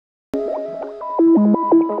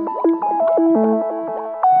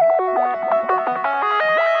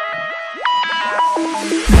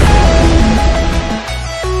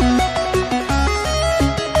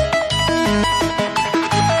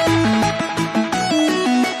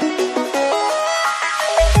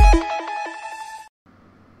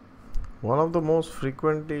of the most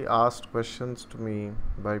frequently asked questions to me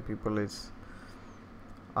by people is,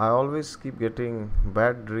 I always keep getting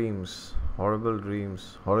bad dreams, horrible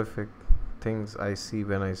dreams, horrific things I see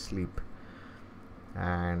when I sleep.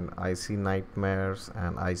 And I see nightmares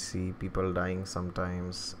and I see people dying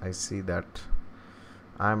sometimes. I see that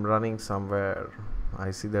I'm running somewhere.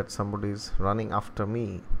 I see that somebody is running after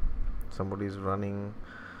me. Somebody is running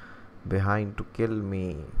behind to kill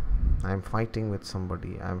me. I'm fighting with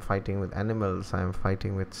somebody. I'm fighting with animals. I'm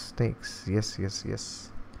fighting with snakes. Yes, yes, yes.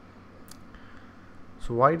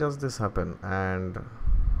 So why does this happen, and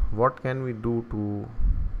what can we do to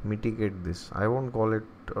mitigate this? I won't call it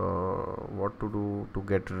what to do to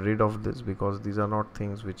get rid of this, because these are not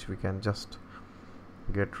things which we can just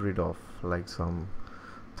get rid of, like some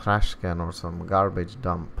trash can or some garbage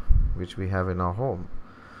dump which we have in our home.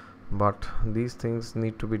 But these things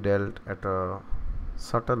need to be dealt at a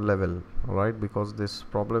subtle level, right? Because this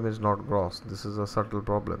problem is not gross, this is a subtle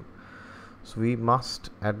problem. So we must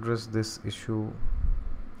address this issue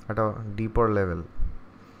at a deeper level.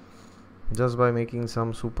 Just by making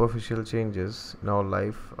some superficial changes in our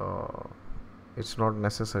life, it's not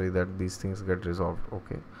necessary that these things get resolved.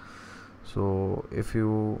 Okay, so if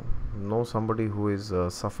you know somebody who is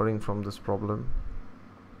suffering from this problem,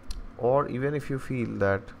 or even if you feel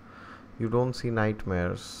that you don't see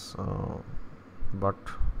nightmares, but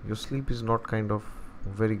your sleep is not kind of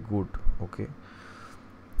very good, okay,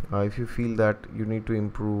 if you feel that you need to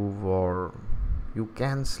improve, or you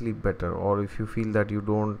can sleep better, or if you feel that you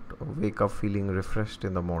don't wake up feeling refreshed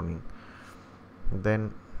in the morning,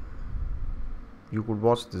 then you could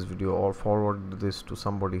watch this video or forward this to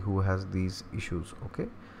somebody who has these issues. Okay,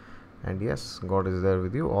 and yes, God is there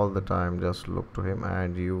with you all the time. Just look to him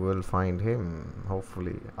and you will find him,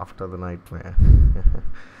 hopefully, after the nightmare.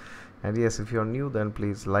 And yes, if you're new, then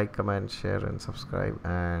please like, comment, share and subscribe.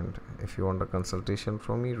 And if you want a consultation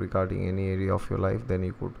from me regarding any area of your life, then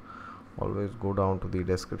you could always go down to the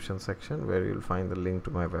description section, where you'll find the link to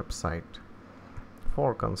my website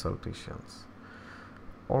for consultations.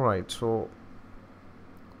 Alright, so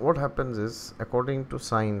what happens is, according to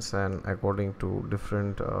science and according to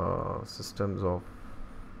different systems of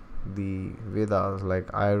the Vedas, like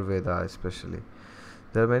Ayurveda especially,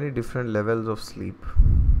 there are many different levels of sleep,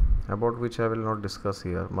 about which I will not discuss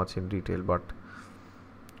here much in detail. But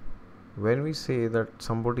when we say that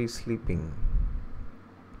somebody is sleeping,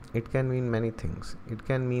 it can mean many things. It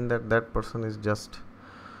can mean that that person is just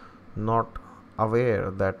not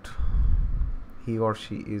aware that he or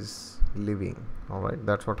she is living. Alright,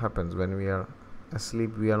 that's what happens when we are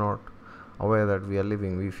asleep. We are not aware that we are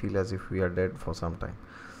living. We feel as if we are dead for some time.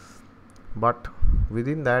 But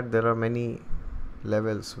within that, there are many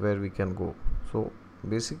levels where we can go. So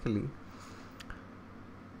basically,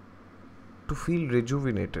 to feel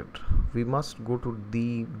rejuvenated, we must go to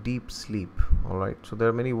deep sleep. Alright, so there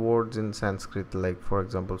are many words in Sanskrit, like for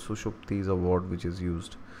example sushupti is a word which is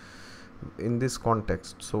used in this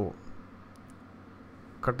context. So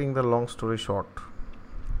cutting the long story short,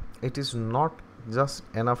 it is not just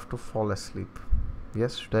enough to fall asleep.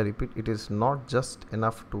 Yes, should I repeat? It is not just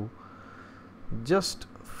enough to just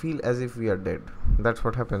feel as if we are dead. That's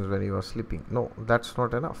what happens when you are sleeping. No, that's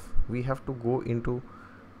not enough. We have to go into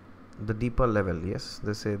the deeper level. Yes,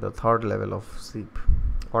 they say the third level of sleep,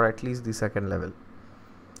 or at least the second level.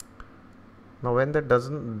 Now when that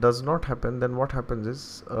does not happen, then what happens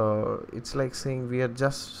is, it's like saying we are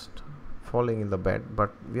just falling in the bed,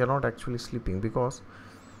 but we are not actually sleeping. Because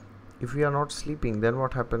if we are not sleeping, then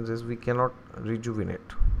what happens is we cannot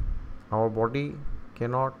rejuvenate. Our body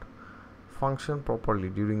cannot function properly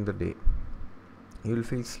during the day. You will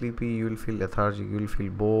feel sleepy, you will feel lethargic, you will feel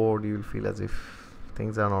bored, you will feel as if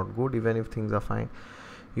things are not good. Even if things are fine,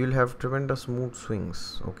 you will have tremendous mood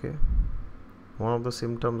swings. Okay, one of the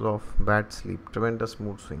symptoms of bad sleep, tremendous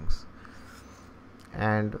mood swings.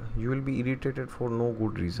 And you will be irritated for no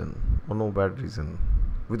good reason or no bad reason,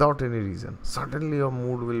 without any reason. Suddenly your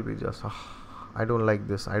mood will be just, I don't like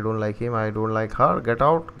this, I don't like him, I don't like her, get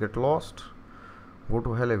out, get lost, go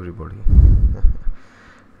to hell everybody.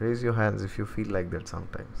 Raise your hands if you feel like that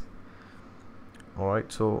sometimes.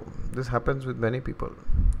 Alright, so this happens with many people.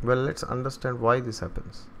 Well, let's understand why this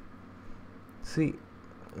happens. See,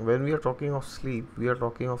 when we are talking of sleep, we are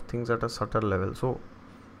talking of things at a subtle level. So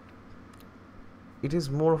it is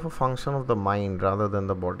more of a function of the mind rather than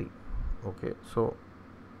the body. Okay, so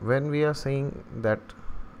when we are saying that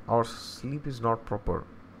our sleep is not proper,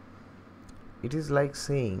 it is like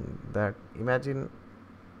saying that, imagine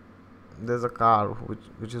there's a car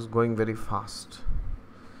which is going very fast,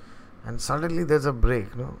 and suddenly there's a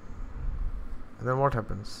brake, no? And then what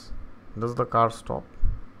happens? Does the car stop?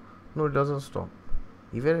 No, it doesn't stop.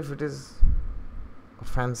 Even if it is a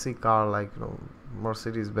fancy car like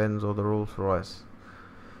Mercedes Benz or the Rolls Royce,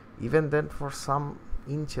 even then for some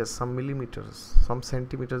inches, some millimeters, some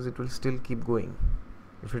centimeters, it will still keep going.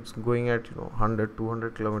 If it's going at 100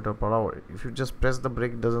 200 kilometer per hour, if you just press the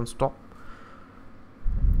brake, it doesn't stop.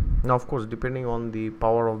 Now of course, depending on the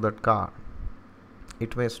power of that car,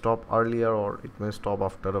 it may stop earlier or it may stop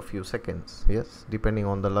after a few seconds. Yes, depending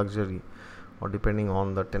on the luxury or depending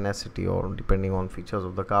on the tenacity or depending on features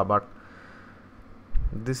of the car. But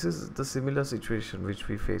this is the similar situation which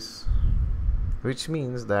we face, which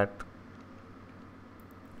means that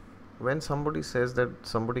when somebody says that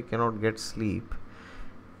somebody cannot get sleep,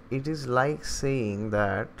 it is like saying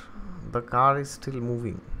that the car is still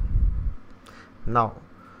moving. Now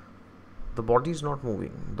the body is not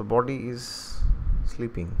moving, the body is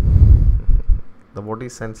sleeping. The body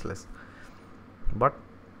is senseless. But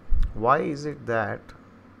why is it that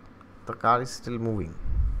the car is still moving?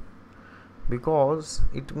 Because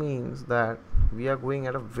it means that we are going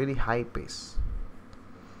at a very high pace,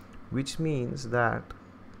 which means that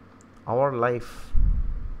our life,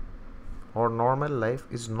 our normal life,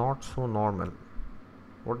 is not so normal.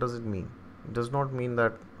 What does it mean? It does not mean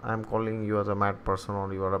that I am calling you as a mad person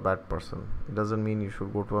or you are a bad person. It doesn't mean you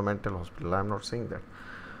should go to a mental hospital. I am not saying that.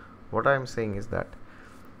 What I am saying is that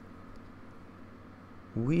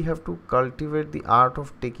we have to cultivate the art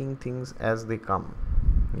of taking things as they come.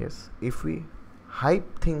 Yes, if we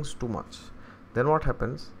hype things too much, then what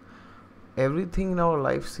happens? Everything in our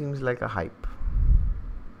life seems like a hype.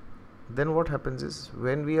 Then what happens is,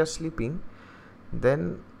 when we are sleeping,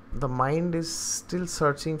 then the mind is still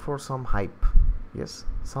searching for some hype. Yes,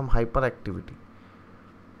 some hyperactivity.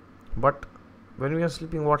 But when we are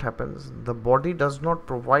sleeping, what happens? The body does not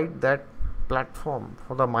provide that platform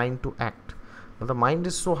for the mind to act. But the mind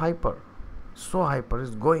is so hyper, is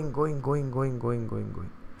going,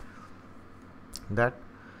 that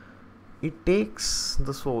it takes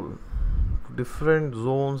the soul to different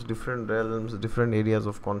zones, different realms, different areas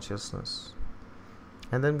of consciousness.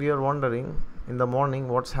 And then we are wondering in the morning,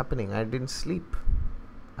 what's happening? I didn't sleep.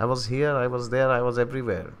 I was here, I was there, I was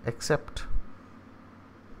everywhere, except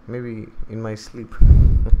maybe in my sleep.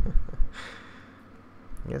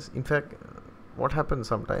 Yes, in fact, what happens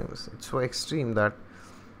sometimes, it's so extreme that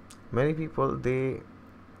many people, they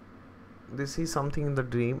see something in the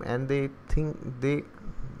dream and they think they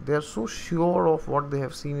are so sure of what they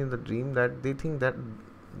have seen in the dream that they think that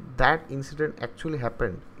that incident actually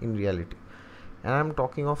happened in reality. And I'm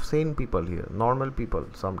talking of sane people here, normal people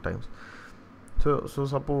sometimes. So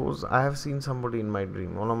suppose I have seen somebody in my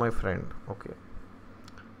dream, one of my friend, okay,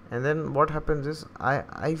 and then what happens is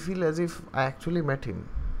I feel as if I actually met him.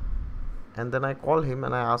 And then I call him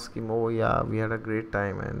and I ask him, oh yeah, we had a great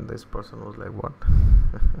time. And this person was like, what?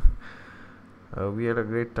 We had a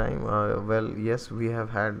great time. Well, yes, we have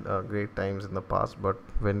had great times in the past, but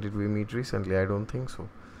when did we meet recently? I don't think so.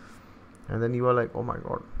 And then you are like, oh my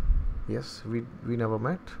god, yes, we never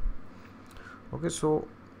met. Okay, so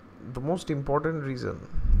the most important reason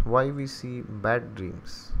why we see bad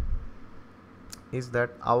dreams is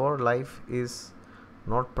that our life is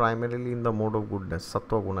not primarily in the mode of goodness,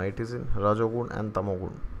 sattva guna. It is in rajogun and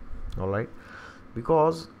tamogun. Alright,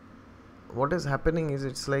 because what is happening is,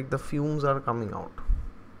 it's like the fumes are coming out.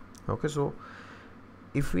 Okay, so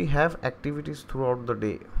if we have activities throughout the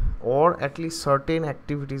day, or at least certain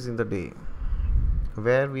activities in the day,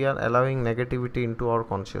 where we are allowing negativity into our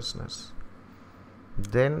consciousness,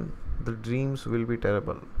 then the dreams will be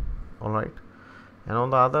terrible. Alright, and on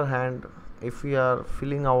the other hand, if we are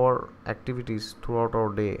filling our activities throughout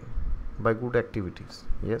our day by good activities,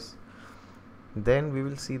 yes, then we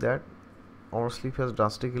will see that our sleep has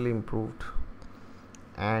drastically improved,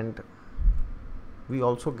 and we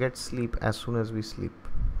also get sleep as soon as we sleep,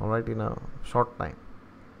 alright, in a short time.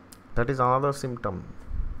 That is another symptom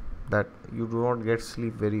that you do not get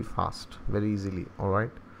sleep very fast, very easily, alright.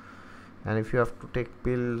 And if you have to take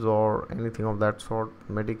pills or anything of that sort,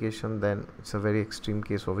 medication, then it's a very extreme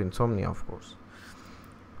case of insomnia, of course.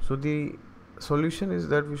 So the solution is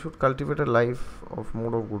that we should cultivate a life of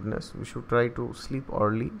mode of goodness. We should try to sleep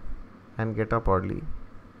early and get up early,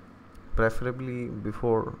 preferably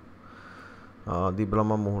before the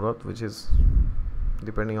Brahma Muhurat, which is,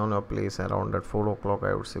 depending on your place, around at 4 o'clock,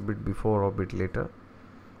 I would say, bit before or bit later.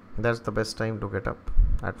 That's the best time to get up,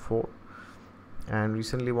 at 4. And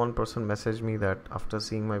recently one person messaged me that after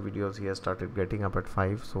seeing my videos, he has started getting up at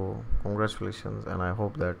 5. So congratulations, and I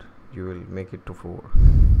hope that you will make it to 4.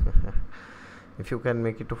 If you can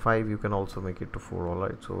make it to 5, you can also make it to 4.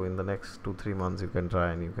 Alright, so in the next 2-3 months you can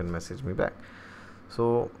try and you can message me back.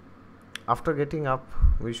 So after getting up,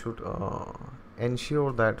 we should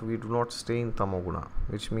ensure that we do not stay in tamoguna,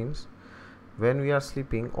 which means when we are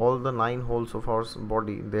sleeping, all the 9 holes of our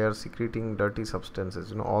body, they are secreting dirty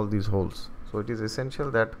substances, all these holes. So it is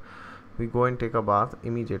essential that we go and take a bath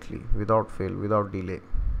immediately, without fail, without delay.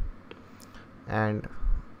 And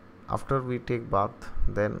after we take bath,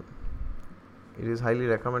 then it is highly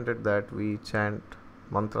recommended that we chant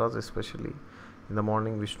mantras, especially in the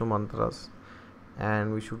morning, Vishnu mantras.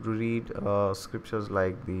 And we should read scriptures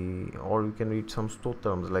or we can read some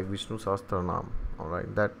stotrams like Vishnu Sahasranam.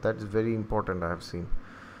 Alright, that is very important, I have seen,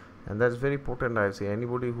 and that's very important. I have seen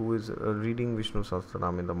anybody who is reading Vishnu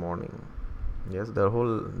Sahasranam in the morning, yes, their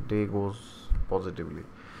whole day goes positively.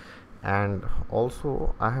 And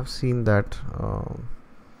also I have seen that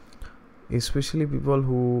especially people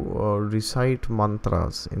who recite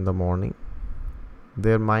mantras in the morning,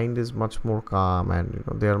 their mind is much more calm, and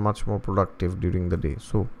they are much more productive during the day.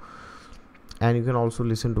 So, and you can also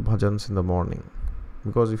listen to bhajans in the morning,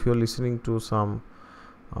 because if you're listening to some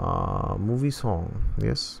movie song,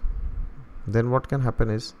 yes, then what can happen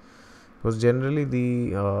is, because generally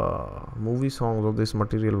the movie songs of this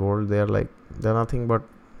material world, they're nothing but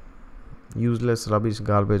useless rubbish,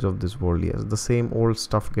 garbage of this world. Yes, the same old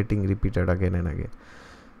stuff getting repeated again and again.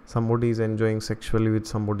 Somebody is enjoying sexually with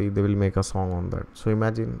somebody, they will make a song on that. So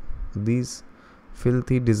imagine these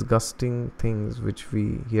filthy, disgusting things which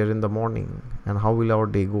we hear in the morning, and how will our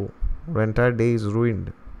day go? Our entire day is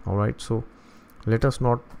ruined. Alright, so let us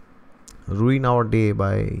not ruin our day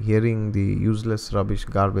by hearing the useless, rubbish,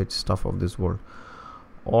 garbage stuff of this world,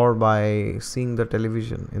 or by seeing the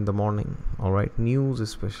television in the morning. Alright, news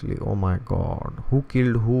especially, oh my god, who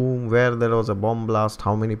killed whom, where there was a bomb blast,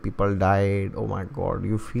 how many people died, oh my god,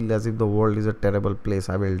 you feel as if the world is a terrible place.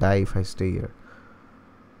 I will die if I stay here.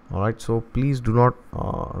 Alright, so please do not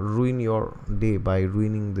ruin your day by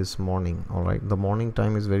ruining this morning. Alright, the morning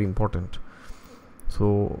time is very important.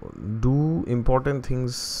 So do important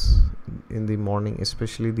things in the morning,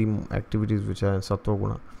 especially the activities which are in Sattva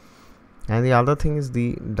Guna. And the other thing is,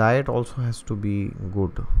 the diet also has to be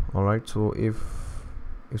good. Alright, so if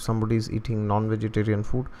somebody is eating non-vegetarian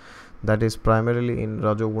food, that is primarily in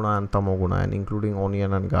Rajoguna and Tamoguna, and including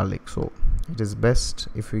onion and garlic. So it is best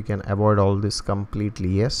if we can avoid all this completely.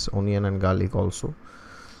 Yes, onion and garlic also.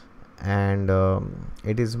 And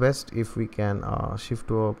it is best if we can shift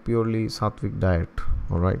to a purely sattvic diet.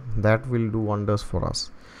 Alright, that will do wonders for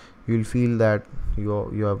us. You will feel that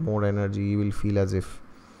you have more energy. You will feel as if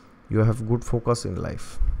you have good focus in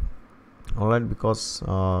life. Alright, because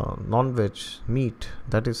non-veg meat,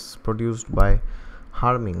 that is produced by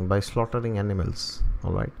slaughtering animals.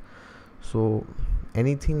 Alright, so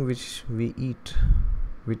anything which we eat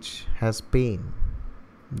which has pain,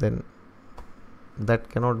 then that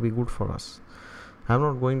cannot be good for us. I'm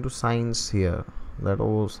not going to science here, that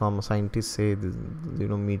some scientists say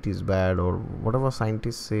meat is bad, or whatever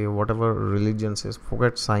scientists say, whatever religion says.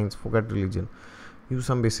 Forget science, forget religion. Use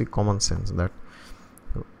some basic common sense, that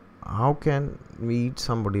how can we eat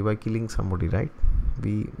somebody by killing somebody, right?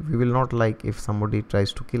 We will not like if somebody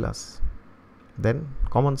tries to kill us. Then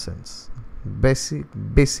common sense, basic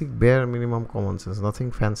bare minimum common sense,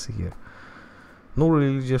 nothing fancy here. No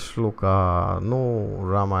religious shloka, no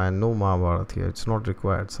Ramayana, no Mahabharata here. It's not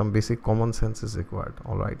required. Some basic common sense is required.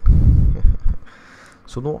 Alright.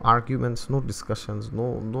 So no arguments, no discussions,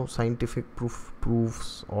 no scientific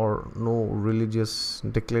proofs, or no religious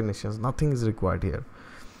declarations. Nothing is required here.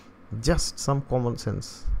 Just some common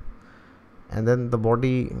sense. And then the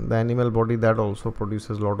animal body, that also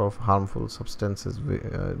produces a lot of harmful substances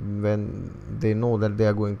when they know that they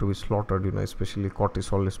are going to be slaughtered. Especially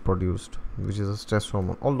cortisol is produced, which is a stress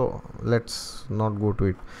hormone. Although let's not go to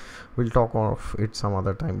it. We'll talk of it some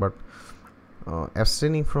other time. But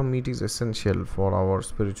abstaining from meat is essential for our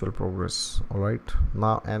spiritual progress. Alright,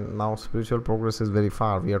 now spiritual progress is very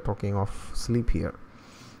far. We are talking of sleep here.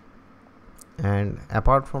 And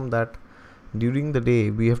apart from that, during the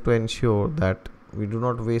day we have to ensure that we do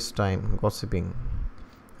not waste time gossiping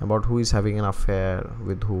about who is having an affair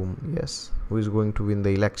with whom. Yes, who is going to win the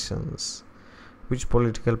elections, which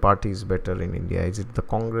political party is better in India, is it the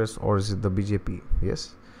Congress or is it the BJP?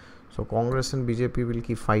 Yes, so Congress and BJP will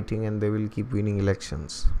keep fighting and they will keep winning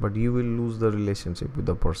elections, but you will lose the relationship with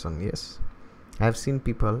the person. Yes, I have seen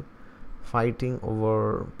people fighting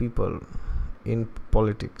over people in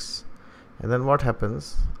politics, and then what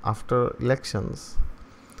happens after elections?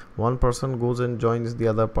 One person goes and joins the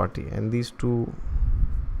other party, and these two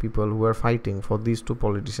people who are fighting for these two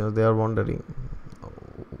politicians, they are wondering,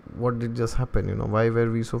 what did just happen? Why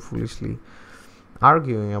were we so foolishly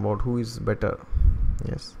arguing about who is better?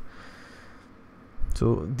 Yes.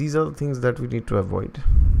 So these are the things that we need to avoid,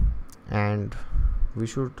 and we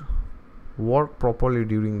should work properly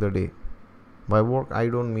during the day. By work I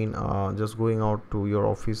don't mean just going out to your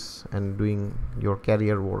office and doing your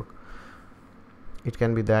career work. It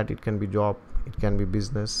can be that, it can be job, it can be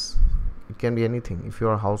business, it can be anything. If you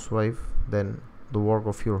are a housewife, then the work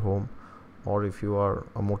of your home, or if you are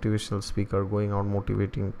a motivational speaker going out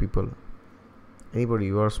motivating people, anybody,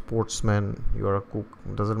 you are a sportsman, you are a cook,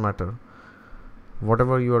 doesn't matter.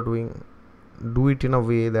 Whatever you are doing, do it in a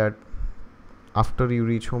way that after you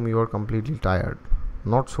reach home you are completely tired.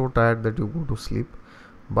 Not so tired that you go to sleep,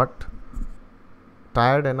 but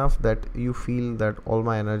tired enough that you feel that all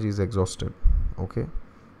my energy is exhausted. Okay,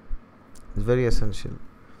 it's very essential.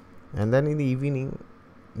 And then in the evening,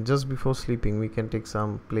 just before sleeping, we can take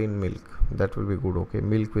some plain milk. That will be good. Okay,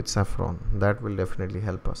 milk with saffron, that will definitely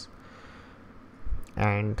help us.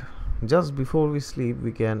 And just before we sleep,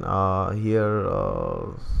 we can hear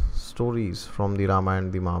stories from the Ramayana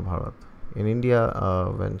and the Mahabharata. In India,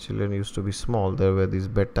 when children used to be small, there were these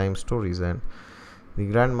bedtime stories, and the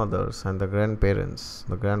grandmothers and the grandparents,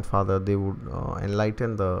 the grandfather, they would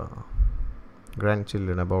enlighten the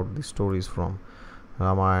grandchildren about the stories from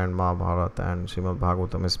Ramayana, Mahabharata and Srimad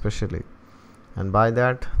Bhagavatam especially. And by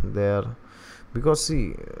that, because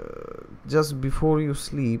see, just before you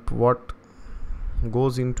sleep, what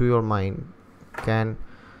goes into your mind can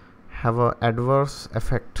have a adverse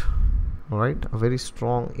effect, right? A very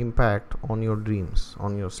strong impact on your dreams,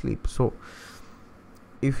 on your sleep. So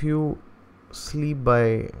if you sleep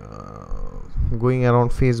by going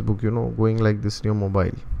around Facebook, going like this in your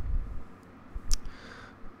mobile,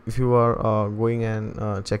 if you are going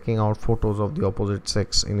and checking out photos of the opposite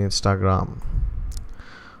sex in Instagram,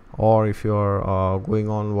 or if you are going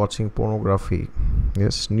on watching pornography,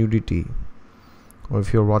 yes, nudity, or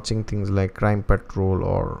if you're watching things like Crime Patrol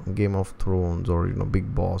or Game of Thrones or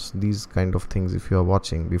Big Boss, these kind of things, if you are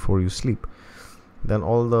watching before you sleep, then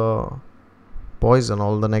all the poison,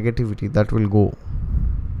 all the negativity, that will go.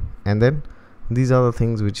 And then these are the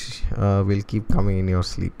things which will keep coming in your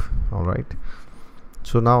sleep. All right.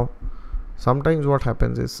 So now sometimes what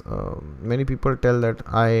happens is, many people tell that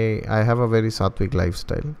I have a very sattvic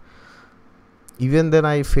lifestyle. Even then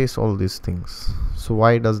I face all these things. So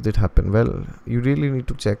why does that happen? Well, you really need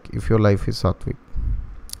to check if your life is sattvic.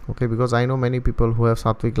 Okay, because I know many people who have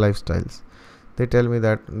sattvic lifestyles. They tell me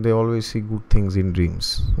that they always see good things in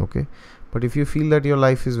dreams. Okay, but if you feel that your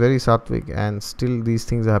life is very sattvic and still these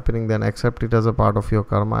things are happening, then accept it as a part of your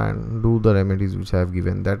karma and do the remedies which I have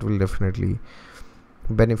given. That will definitely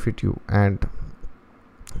benefit you. And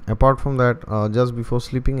apart from that, just before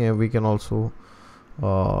sleeping, we can also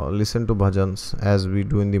listen to bhajans as we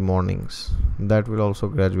do in the mornings. That will also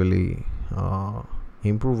gradually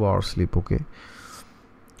improve our sleep. Okay,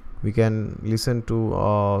 we can listen to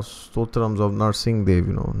stotrams of Narsingh Dev,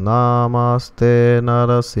 Namaste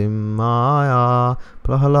Narasimhaya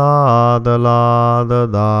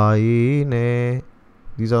Prahaladaladaine.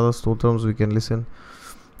 These are the stotrams we can listen.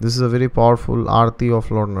 This is a very powerful Aarti of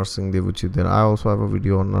Lord Narsingh Dev which is there. I also have a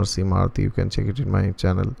video on Narsimha Aarti. You can check it in my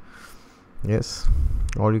channel. Yes,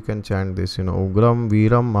 or you can chant this, Ugram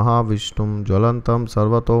Viram Mahavishnum Jwalantam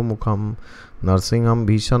Sarvato Mukham Narsingham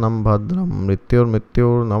Bhishanam Bhadram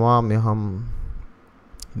Mrityur Namamyaham.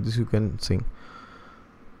 This you can sing.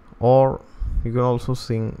 Or you can also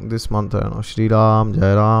sing this mantra, Shri Ram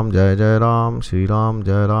Jai Ram Jai Jai Ram, Shri Ram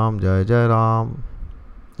Jai Ram Jai Jai Ram.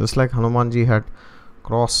 Just like Hanumanji had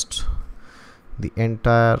crossed the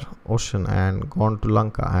entire ocean and gone to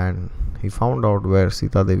Lanka, and he found out where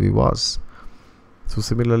Sita Devi was. So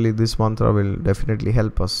similarly, this mantra will definitely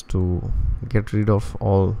help us to get rid of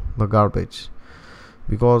all the garbage,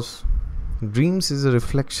 because dreams is a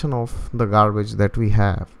reflection of the garbage that we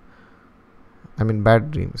have. I mean, bad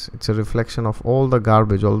dreams. It's a reflection of all the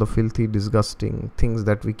garbage, all the filthy, disgusting things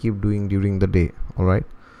that we keep doing during the day. All right.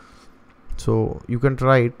 So you can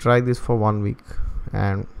try this for 1 week,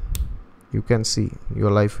 and you can see your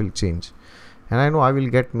life will change. And I know I will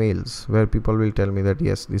get mails where people will tell me that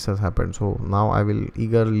yes, this has happened. So now I will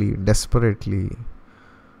eagerly, desperately,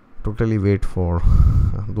 totally wait for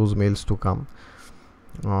those mails to come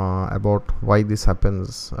about why this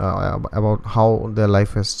happens, about how their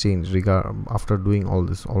life has changed after doing all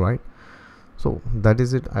this. All right. So that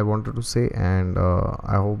is it I wanted to say, and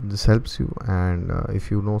I hope this helps you. And if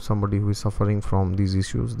you know somebody who is suffering from these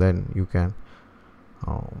issues, then you can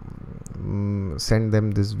send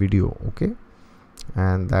them this video. Okay,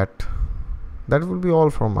 and that will be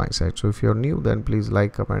all from my side. So if you're new, then please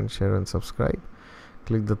like, comment, share and subscribe.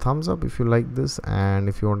 Click the thumbs up if you like this, and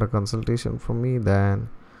if you want a consultation from me, then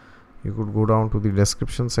you could go down to the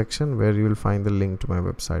description section where you will find the link to my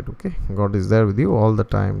website. Okay, God is there with you all the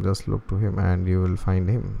time. Just look to him and you will find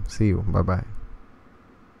him. See you. Bye bye.